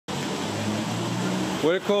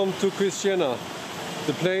Welcome to Christiania,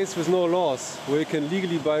 the place with no laws, where you can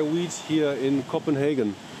legally buy weed here in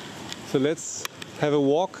Copenhagen. So let's have a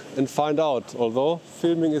walk and find out, although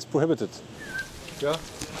filming is prohibited. Yeah?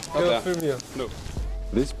 Cannot film here. No.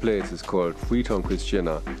 This place is called Freetown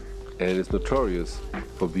Christiania and it is notorious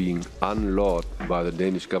for being unlawed by the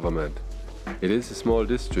Danish government. It is a small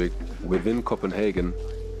district within Copenhagen,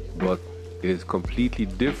 but it is completely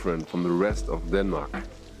different from the rest of Denmark.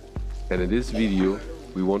 And in this video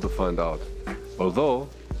we want to find out. Although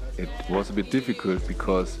it was a bit difficult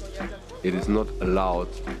because it is not allowed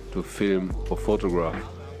to film or photograph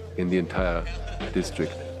in the entire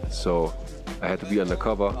district. So I had to be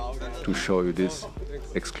undercover to show you this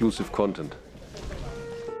exclusive content.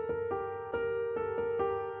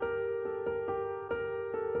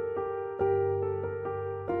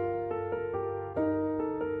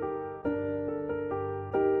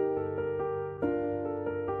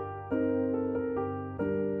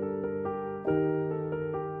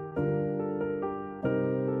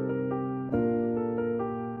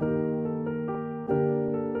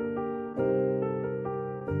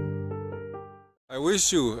 I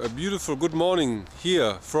wish you a beautiful good morning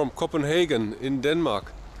here from Copenhagen in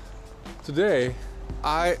Denmark. Today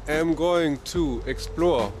I am going to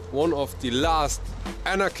explore one of the last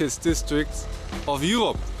anarchist districts of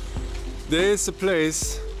Europe. There is a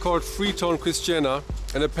place called Freetown Christiania,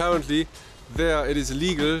 and apparently there it is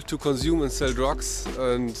illegal to consume and sell drugs,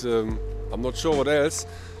 and I'm not sure what else.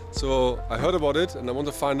 So I heard about it and I want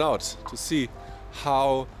to find out, to see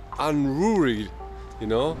how unruly, you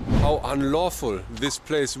know, how unlawful this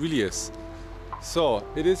place really is. So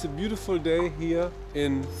it is a beautiful day here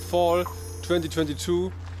in fall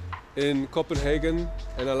 2022 in Copenhagen,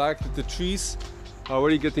 and I like that the trees are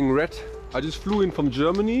already getting red. I just flew in from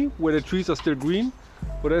Germany where the trees are still green,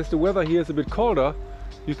 but as the weather here is a bit colder,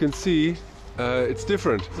 you can see it's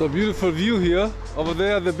different. So beautiful view here. Over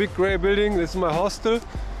there the big grey building, this is my hostel,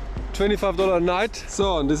 $25 a night.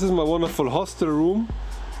 So and this is my wonderful hostel room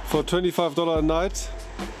for $25 a night.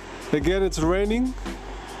 Again, it's raining,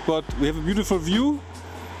 but we have a beautiful view.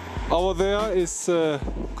 Over there is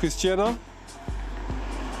Christiana,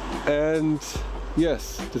 and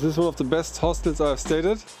yes, this is one of the best hostels I've stayed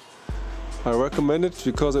at. I recommend it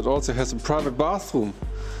because it also has a private bathroom,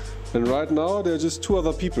 and right now there are just 2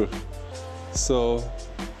 other people, so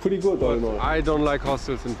pretty good. I don't like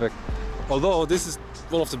hostels, in fact, although this is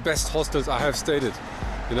one of the best hostels I have stayed at.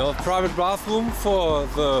 You know, private bathroom for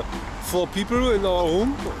the 4 people in our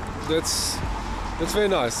room. That's very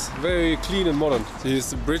nice, very clean and modern.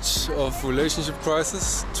 Here's the bridge of relationship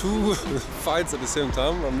crisis. 2 fights at the same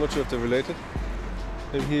time. I'm not sure if they're related.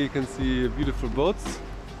 And here you can see beautiful boats,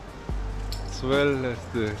 as well as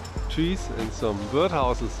the trees and some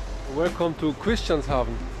birdhouses. Welcome to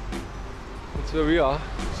Christianshavn. That's where we are.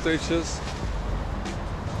 Stages.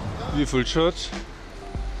 Beautiful church.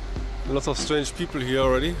 Lots of strange people here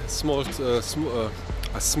already.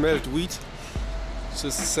 I smelled weed just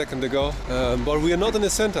a second ago. But we are not in the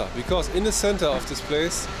center, because in the center of this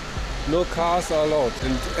place no cars are allowed.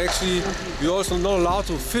 And actually we're also not allowed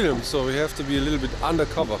to film, so we have to be a little bit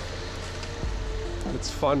undercover. Let's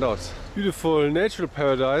find out. Beautiful natural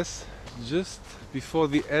paradise just before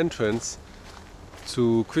the entrance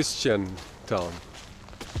to Christiantown.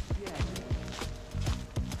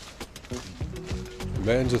 The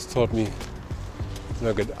man just told me when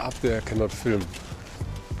I get up there I cannot film.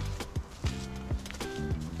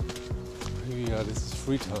 Maybe this is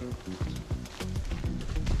Freetown.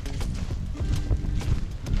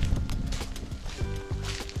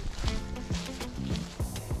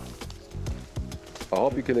 I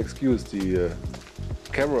hope you can excuse the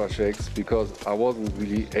camera shakes, because I wasn't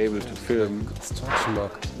really able to film.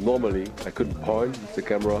 Normally I couldn't point with the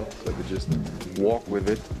camera, so I could just walk with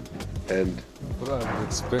it and what I would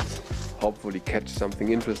expect, hopefully catch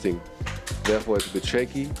something interesting. Therefore it's a bit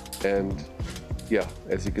shaky, and yeah,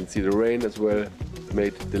 as you can see the rain as well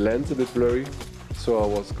made the lens a bit blurry. So I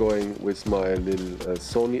was going with my little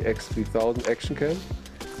Sony X3000 action cam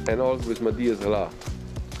and also with my DSLR.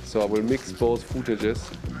 So I will mix both footages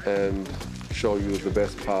and show you the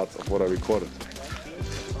best parts of what I recorded.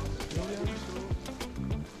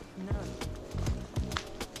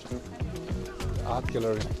 Art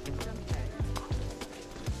gallery.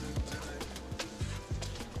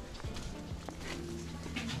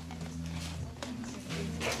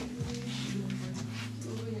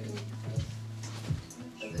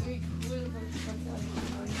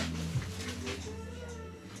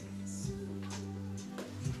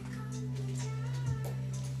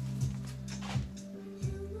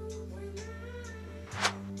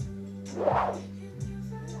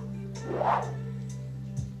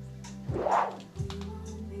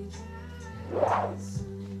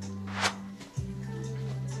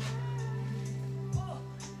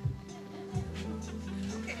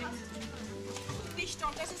 Nicht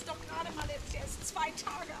doch, das ist doch gerade mal erst 2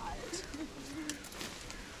 Tage alt.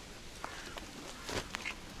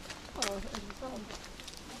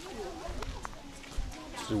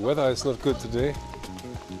 The weather is not good today.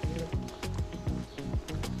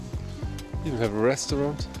 Even have a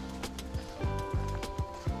restaurant.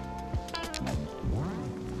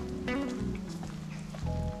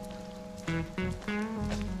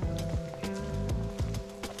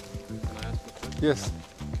 Yes.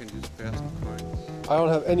 Can you spare some coins? I don't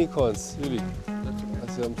have any coins, really. That's okay. I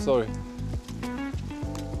said, I'm sorry.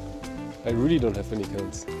 I really don't have any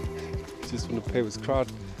coins. Just want to pay with card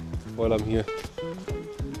while I'm here.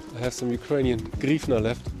 I have some Ukrainian grivna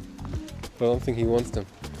left, but I don't think he wants them.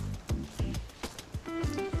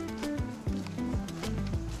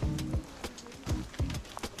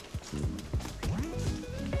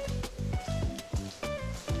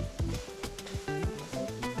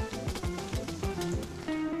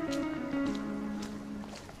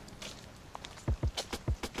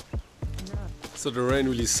 So the rain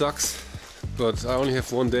really sucks, but I only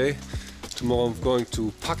have one day. Tomorrow I'm going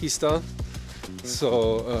to Pakistan,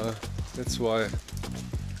 so that's why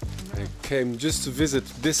I came just to visit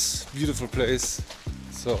this beautiful place.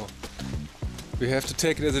 So we have to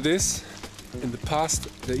take it as it is. In the past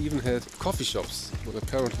they even had coffee shops, but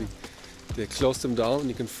apparently they closed them down and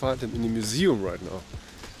you can find them in the museum right now.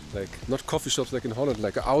 Like, not coffee shops like in Holland,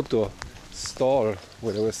 like an outdoor stall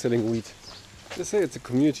where they were selling weed. They say it's a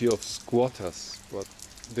community of squatters, but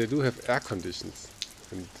they do have air conditions.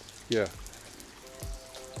 And yeah,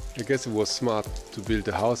 I guess it was smart to build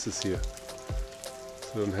the houses here,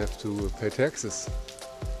 so you don't have to pay taxes.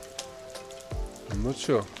 I'm not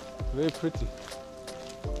sure. Very pretty.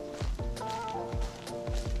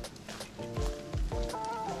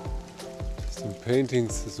 Some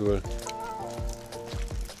paintings as well.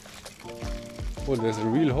 Oh, there's a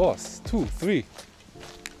real horse. 2, 3.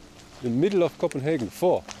 In the middle of Copenhagen.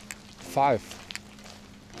 4, 5.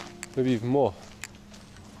 Maybe even more.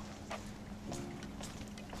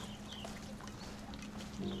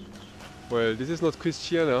 Well, this is not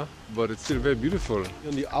Christiania, but it's still very beautiful.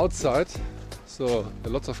 On the outside, so there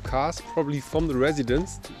are lots of cars, probably from the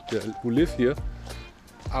residents who live here.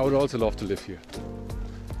 I would also love to live here.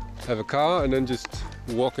 Have a car and then just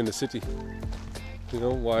walk in the city. You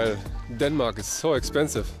know, while Denmark is so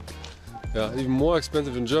expensive. Yeah, even more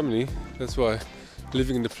expensive than Germany. That's why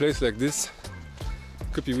living in a place like this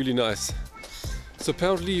could be really nice. So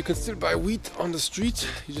apparently you can still buy weed on the street.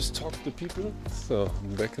 You just talk to the people. So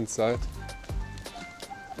I'm back inside.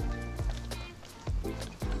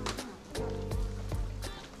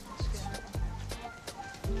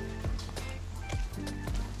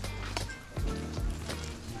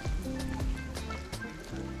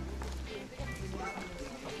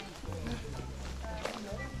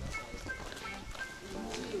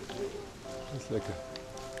 It's like a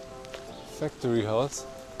factory house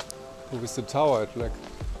with the tower. It like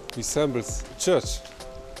resembles a church,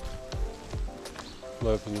 in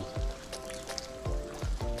my opinion.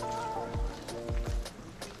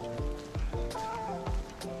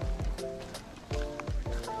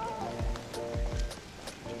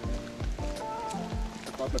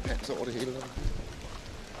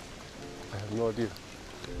 I have no idea.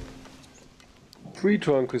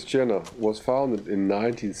 Freetown Christiania was founded in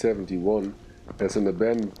 1971 as an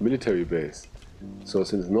abandoned military base. So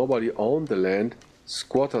since nobody owned the land,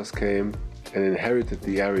 squatters came and inherited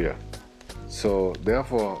the area. So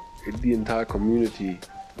therefore the entire community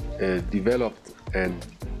developed, and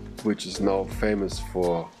which is now famous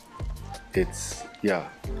for its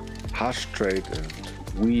hash trade and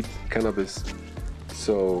weed, cannabis.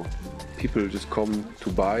 So people just come to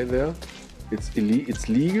buy there. It's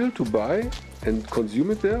legal to buy and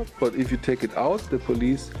consume it there, but if you take it out, the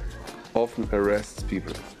police often arrests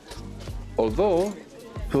people. Although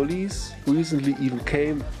police recently even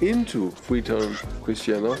came into Freetown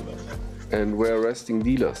Christiania and were arresting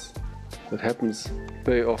dealers. That happens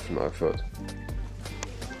very often, I've heard.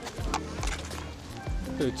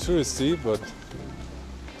 Very touristy, but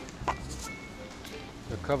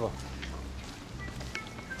the cover.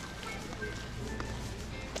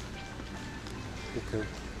 Okay.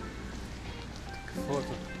 Take a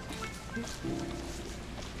photo.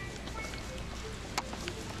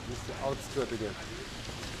 This is the outskirt again.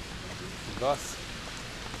 The bus.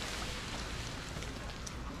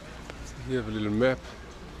 So here have a little map.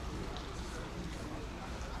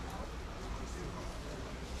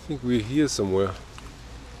 I think we're here somewhere.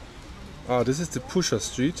 Ah, this is the Pusher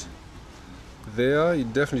Street. there. You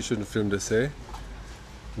definitely shouldn't film, they say.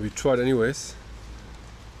 We tried anyways.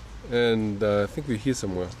 And I think we're here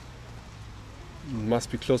somewhere. Must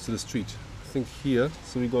be close to the street. I think here.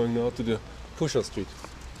 So we're going now to the Pusher Street.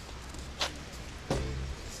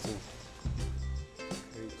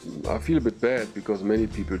 I feel a bit bad because many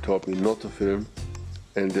people told me not to film,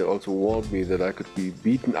 and they also warned me that I could be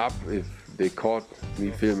beaten up if they caught me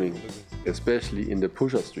filming, especially in the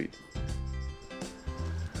Pusher Street.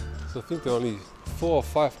 So I think there are only 4 or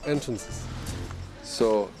 5 entrances.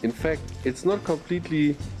 So in fact, it's not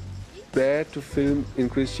completely bad to film in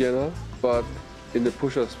Christiania, but in the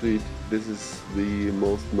Pusher Street, this is the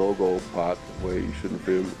most no-go part where you shouldn't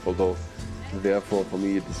film, although therefore for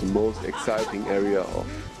me it is the most exciting area of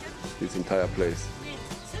this entire place.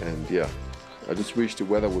 And yeah, I just wish the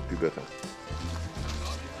weather would be better.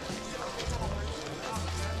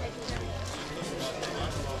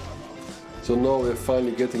 So now we're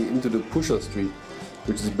finally getting into the Pusher Street,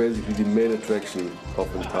 which is basically the main attraction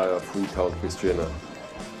of entire Freetown Christiania.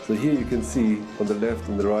 So here you can see on the left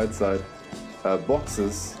and the right side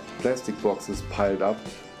boxes, plastic boxes piled up,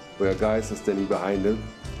 where guys are standing behind them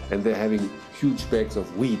and they're having huge bags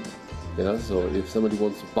of weed. Yeah, so if somebody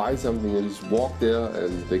wants to buy something, they just walk there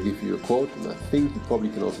and they give you a quote, and I think you probably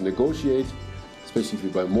can also negotiate, especially if you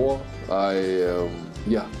buy more. I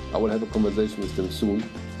will have a conversation with them soon,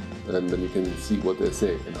 and then you can see what they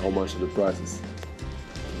say and how much are the prices.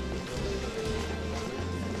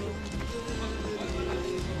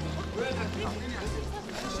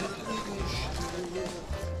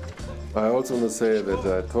 I also want to say that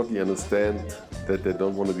I totally understand that they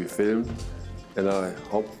don't want to be filmed, and I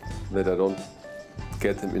hope that I don't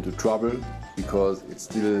get them into trouble, because it's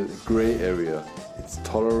still a grey area. It's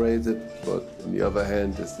tolerated, but on the other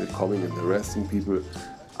hand, they're still coming and arresting people.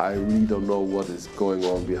 I really don't know what is going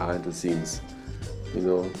on behind the scenes. You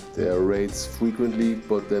know, there are raids frequently,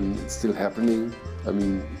 but then it's still happening. I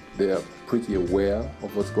mean, they are pretty aware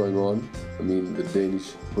of what's going on. I mean, the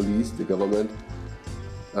Danish police, the government.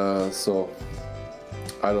 So,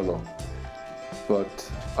 I don't know. But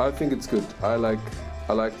I think it's good. I like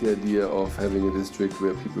the idea of having a district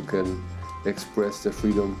where people can express their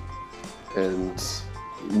freedom, and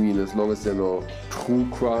I mean, as long as there are no true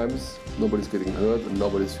crimes, nobody's getting hurt and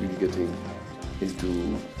nobody's really getting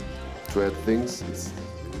into bad things,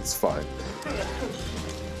 it's fine.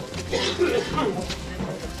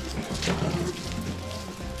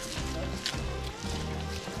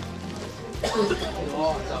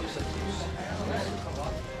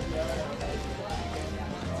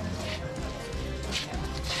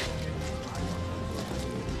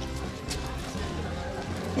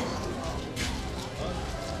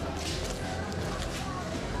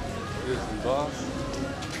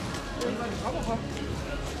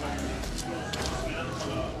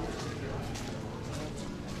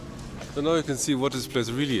 So now you can see what this place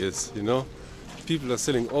really is, you know? People are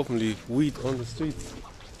selling openly weed on the streets.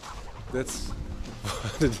 That's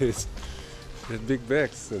what it is. They have big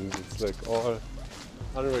bags and it's like all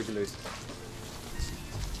unregulated.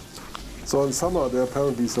 So in summer there are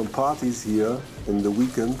apparently some parties here in the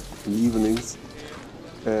weekend, in the evenings,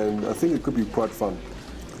 and I think it could be quite fun.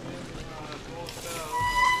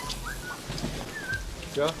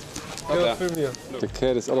 Yeah? Yeah, film here. The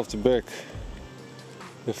cat is out of the bag.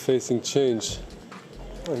 They're facing change.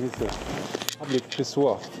 Oh, here's a public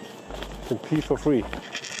pissoir. You can pee for free.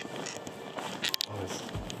 Oh, it's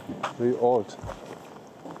very old.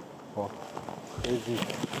 Oh, crazy.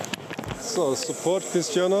 So, support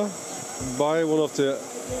Christiania. Buy one of the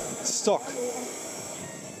stock.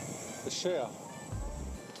 A share.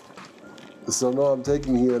 So now I'm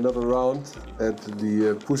taking here another round at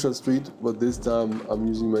the Pusher Street, but this time I'm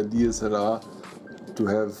using my DSLR to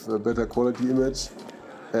have a better quality image,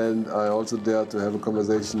 and I also dare to have a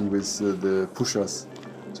conversation with the pushers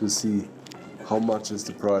to see how much is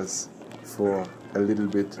the price for a little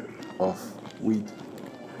bit of weed.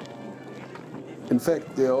 In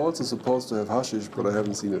fact, they are also supposed to have hashish, but I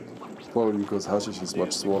haven't seen it. Probably because hashish is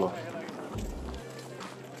much smaller.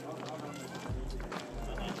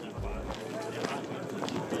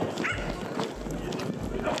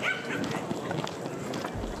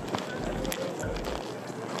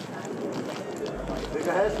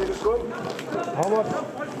 How much?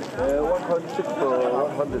 1.6 for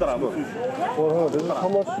 100. 100. This is how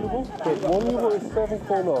much euro? Okay, 1 euro is 7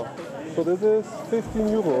 kroner. So this is 15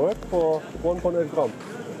 euro, right? For 1.8 gram.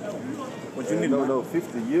 What do you need? No,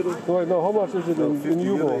 50 euro. Wait, no, how much is it in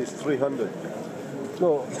euro? Euro is 300.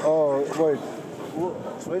 No, wait.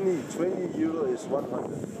 20 euro is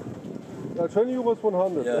 100. 20 euros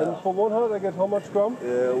 100. Yeah. And for 100 I get how much gram?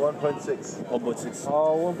 1.6. 1.6.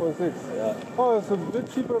 Oh, 1.6. Yeah. Oh, it's a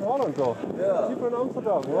bit cheaper in Holland though. Yeah. Cheaper in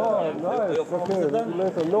Amsterdam. Wow, nice. You're from Okay, Amsterdam?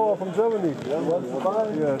 later. No, from Germany.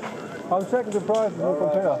 Yes. I'm checking the prices and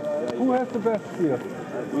compare. Who has the best here?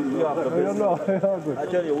 We have the I don't know. Yeah, good. I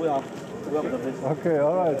tell you, we have the best. Okay,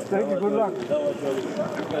 all right. Thank you. Good luck.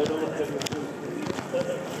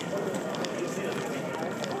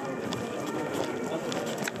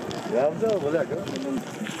 Ja, zo, wel lekker.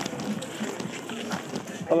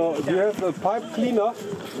 Hello, do you have a pipe cleaner?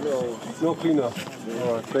 No. No cleaner.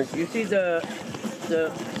 All right, thank you. You see the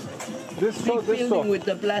This big store, this building store. with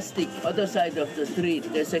the plastic other side of the street.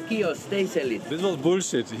 There's a kiosk. They sell it. This was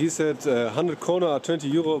bullshit. He said 100 krona are 20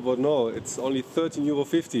 euro, but no, it's only 13 euro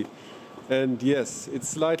 50. And yes, it's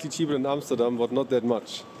slightly cheaper in Amsterdam, but not that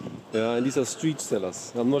much. Yeah, and these are street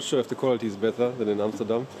sellers. I'm not sure if the quality is better than in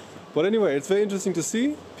Amsterdam. But anyway, it's very interesting to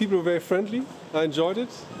see. People were very friendly. I enjoyed it.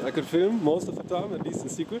 I could film most of the time, at least in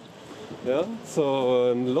secret. Yeah,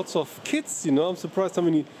 so lots of kids, you know. I'm surprised how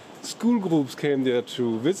many school groups came there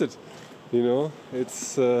to visit. You know,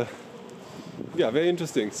 it's yeah, very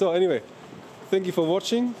interesting. So anyway, thank you for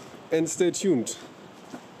watching and stay tuned.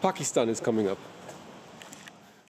 Pakistan is coming up.